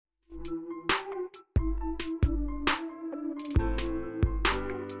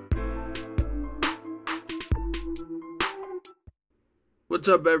What's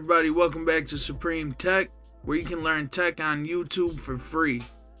up, everybody? Welcome back to Supreme Tech, where you can learn tech on YouTube for free.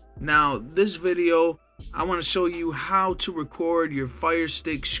 Now, this video, I want to show you how to record your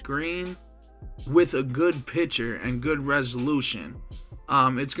Firestick screen with a good picture and good resolution.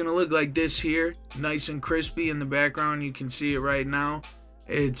 It's going to look like this here, nice and crispy in the background. You can see it right now.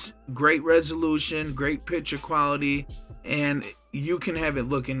 It's great resolution, great picture quality, and you can have it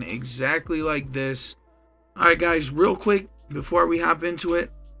looking exactly like this. Alright guys, real quick, before we hop into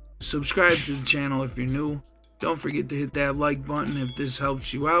it, subscribe to the channel if you're new. Don't forget to hit that like button if this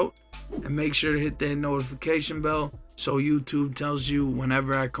helps you out. And make sure to hit that notification bell so YouTube tells you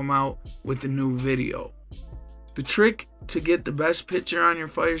whenever I come out with a new video. The trick to get the best picture on your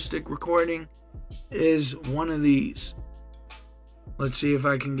Firestick recording is one of these. Let's see if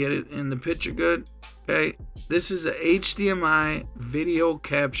I can get it in the picture good. Okay, this is a HDMI video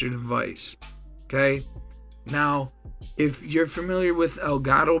capture device. Okay, now if you're familiar with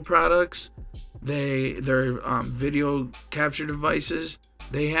Elgato products, they're video capture devices.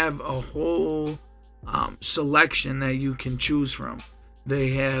 They have a whole selection that you can choose from. They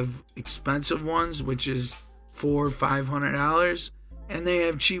have expensive ones, which is $400-500, and they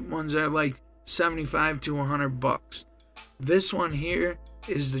have cheap ones that are like $75 to $100. This one here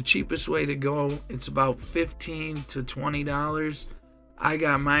is the cheapest way to go. It's about $15 to $20. I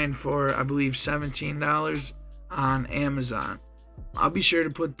got mine for, I believe, $17 on Amazon. I'll be sure to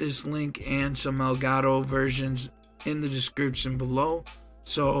put this link and some Elgato versions in the description below,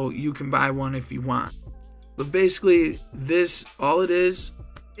 so you can buy one if you want. But basically, this, all it is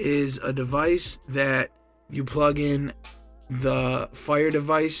a device that you plug in the Fire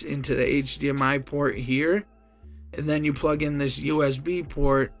device into the HDMI port here, and then you plug in this USB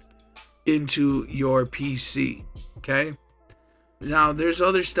port into your PC. Okay, now there's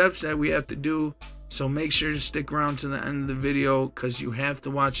other steps that we have to do, so make sure to stick around to the end of the video, because you have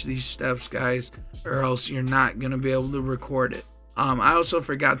to watch these steps, guys, or else you're not going to be able to record it. I also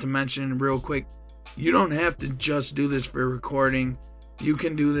forgot to mention real quick, you don't have to just do this for recording. You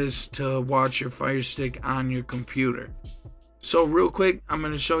can do this to watch your Firestick on your computer. So real quick, I'm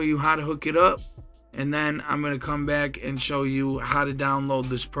going to show you how to hook it up, and then I'm going to come back and show you how to download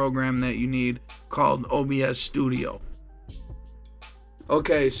this program that you need called OBS Studio.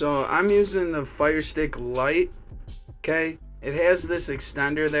 Okay, so I'm using the Firestick Lite. Okay, it has this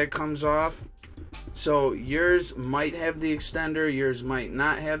extender that comes off. So yours might have the extender, yours might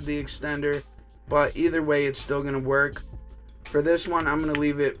not have the extender, but either way it's still going to work. For this one, I'm going to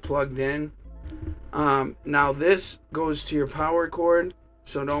leave it plugged in. Now this goes to your power cord,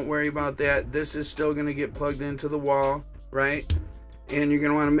 so don't worry about that. This is still going to get plugged into the wall, right? And you're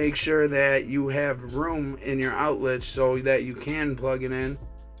going to want to make sure that you have room in your outlets so that you can plug it in.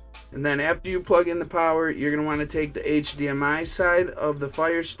 And then after you plug in the power, you're going to want to take the HDMI side of the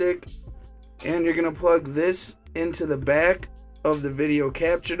Firestick, and you're going to plug this into the back of the video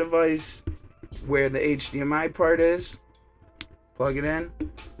capture device where the HDMI part is. Plug it in.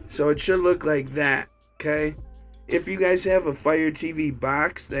 So it should look like that, okay? If you guys have a Fire TV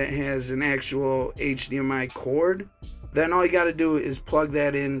box that has an actual HDMI cord, then all you got to do is plug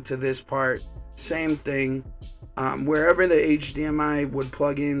that into this part. Same thing. Wherever the HDMI would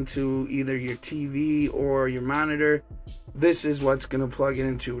plug into either your TV or your monitor, this is what's going to plug it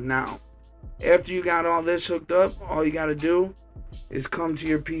into now. After you got all this hooked up, all you got to do is come to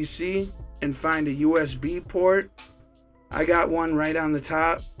your PC and find a USB port. I got one right on the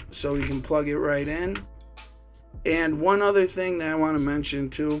top, so you can plug it right in. And one other thing that I want to mention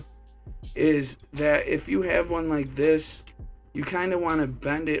too is that if you have one like this, you kind of want to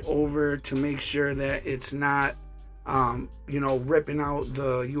bend it over to make sure that it's not ripping out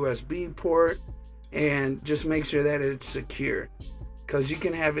the USB port, and just make sure that it's secure, because you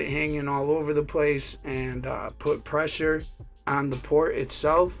can have it hanging all over the place and put pressure on the port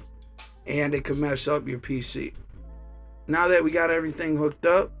itself, and it could mess up your PC. Now that we got everything hooked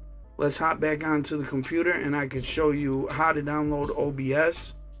up, let's hop back onto the computer and I can show you how to download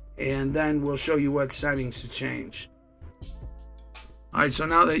OBS, and then we'll show you what settings to change. Alright, so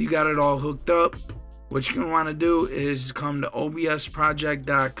now that you got it all hooked up, what you're going to want to do is come to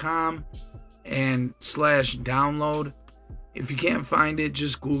obsproject.com and /download. If you can't find it,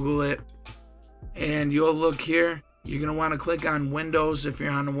 just Google it, and you'll look here. You're going to want to click on Windows if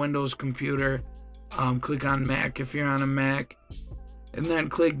you're on a Windows computer. Click on Mac if you're on a Mac, and then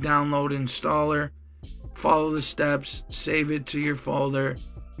click Download Installer. Follow the steps, save it to your folder,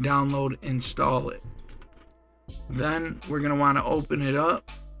 download, install it. Then we're going to want to open it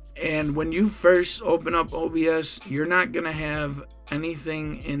up, and when you first open up OBS, you're not going to have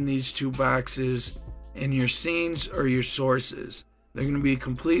anything in these two boxes in your scenes or your sources. They're going to be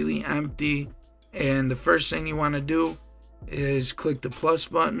completely empty. And the first thing you want to do is click the plus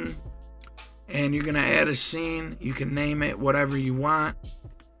button, and you're going to add a scene. You can name it whatever you want.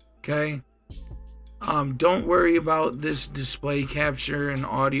 Okay. Don't worry about this display capture and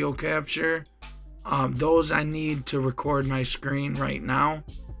audio capture. Those I need to record my screen right now.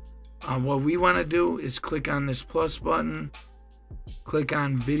 What we want to do is click on this plus button, click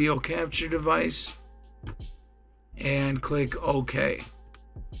on video capture device, and click OK.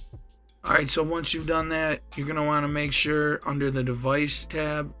 Alright, so once you've done that, you're going to want to make sure under the device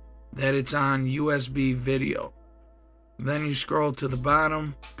tab that it's on USB video. Then you scroll to the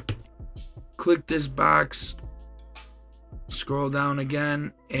bottom, click this box, scroll down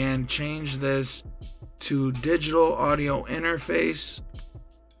again, and change this to digital audio interface.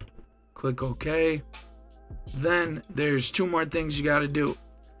 Click OK. Then there's two more things you got to do.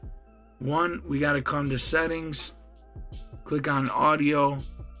 One, we got to come to settings, click on audio,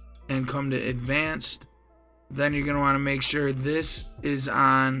 and come to advanced. Then you're going to want to make sure this is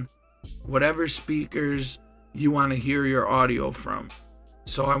on whatever speakers you want to hear your audio from.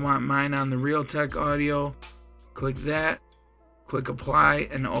 So I want mine on the Realtek audio. Click that, click apply,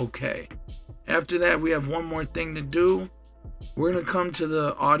 and OK. After that, we have one more thing to do. We're going to come to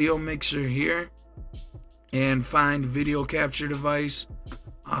the audio mixer here and find video capture device.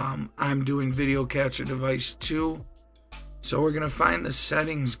 I'm doing video capture device 2. So we're going to find the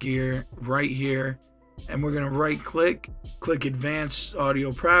settings gear right here, and we're going to right click advanced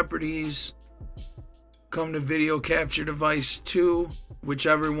audio properties, come to video capture device 2,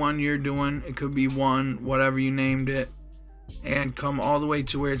 whichever one you're doing. It could be 1, whatever you named it, and come all the way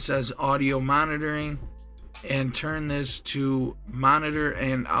to where it says audio monitoring and turn this to monitor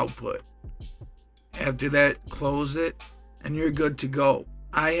and output. After that, close it and you're good to go.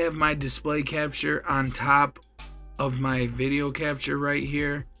 I have my display capture on top of my video capture right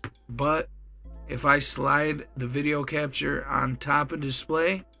here, but if I slide the video capture on top of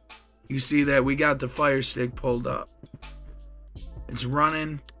display, you see that we got the Firestick pulled up. It's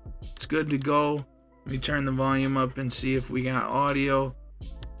running, it's good to go. Let me turn the volume up and see if we got audio.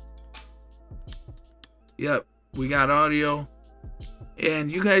 Yep, we got audio.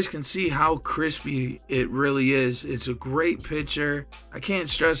 And you guys can see how crispy it really is. It's a great picture. I can't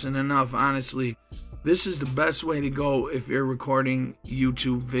stress it enough, honestly. This is the best way to go if you're recording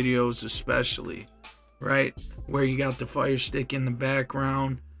YouTube videos, especially, right? Where you got the Firestick in the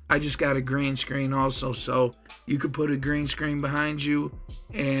background. I just got a green screen also, so you could put a green screen behind you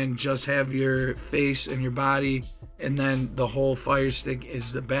and just have your face and your body, and then the whole Firestick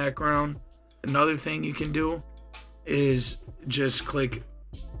is the background. Another thing you can do is just click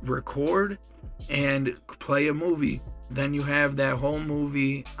record and play a movie. Then you have that whole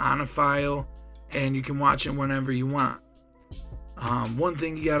movie on a file and you can watch it whenever you want. One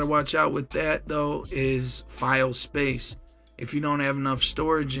thing you got to watch out with that though is file space. If you don't have enough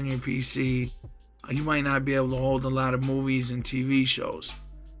storage in your PC, you might not be able to hold a lot of movies and TV shows.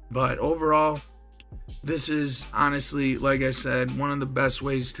 But overall, this is honestly, like I said, one of the best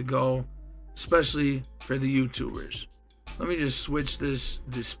ways to go, especially for the YouTubers. Let me just switch this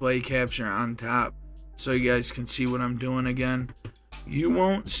display capture on top so you guys can see what I'm doing again. You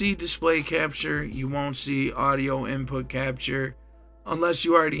won't see display capture, you won't see audio input capture unless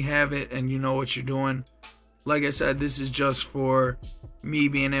you already have it and you know what you're doing. Like I said, this is just for me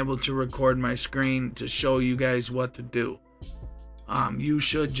being able to record my screen to show you guys what to do. You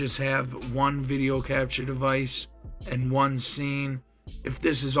should just have one video capture device and one scene if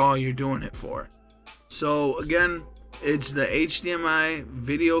this is all you're doing it for. So again, it's the HDMI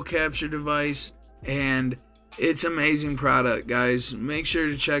video capture device, and it's an amazing product, guys. Make sure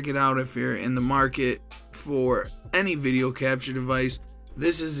to check it out if you're in the market for any video capture device.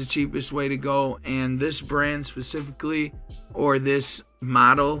 This is the cheapest way to go, and this brand specifically, or this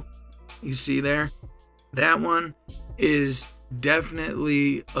model you see there, that one is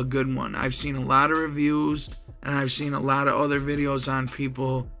definitely a good one. I've seen a lot of reviews and I've seen a lot of other videos on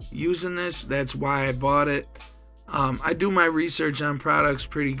people using this. That's why I bought it. I do my research on products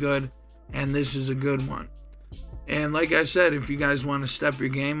pretty good, and this is a good one. And like I said, if you guys want to step your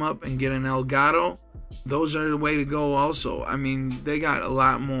game up and get an Elgato, those are the way to go also. I mean, they got a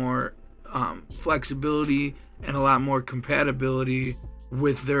lot more flexibility and a lot more compatibility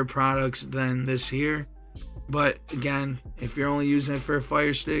with their products than this here. But again, if you're only using it for a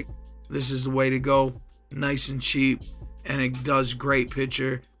Firestick, this is the way to go. Nice and cheap, and it does great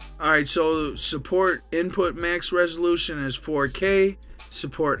picture. Alright, so support input max resolution is 4K.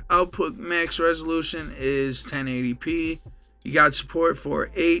 Support output max resolution is 1080p. You got support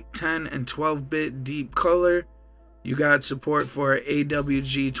for 8, 10, and 12-bit deep color. You got support for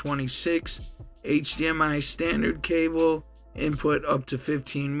AWG26, HDMI standard cable, input up to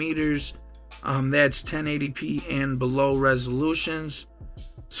 15 meters. That's 1080p and below resolutions.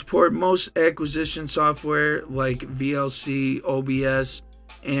 Support most acquisition software like VLC, OBS,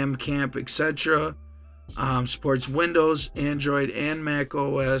 AmCamp, etc. Supports Windows, Android, and Mac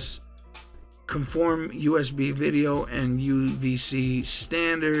OS. Conform USB video and UVC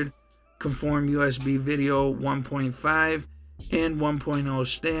standard. Conform USB video 1.5 and 1.0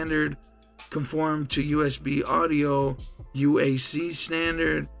 standard. Conform to USB audio UAC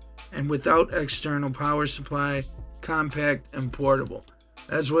standard. And without external power supply, compact and portable.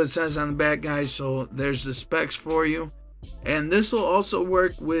 That's what it says on the back, guys, so there's the specs for you. And this will also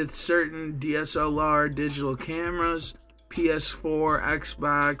work with certain DSLR digital cameras, PS4,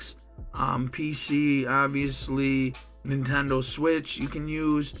 Xbox, PC, obviously, Nintendo Switch you can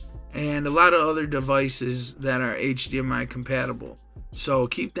use, and a lot of other devices that are HDMI compatible. So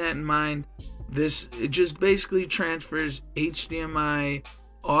keep that in mind. It just basically transfers HDMI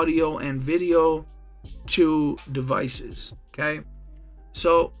audio and video to devices, okay?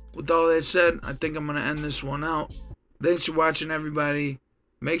 So with all that said, I think I'm going to end this one out. Thanks for watching, everybody.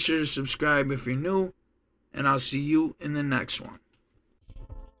 Make sure to subscribe if you're new, and I'll see you in the next one.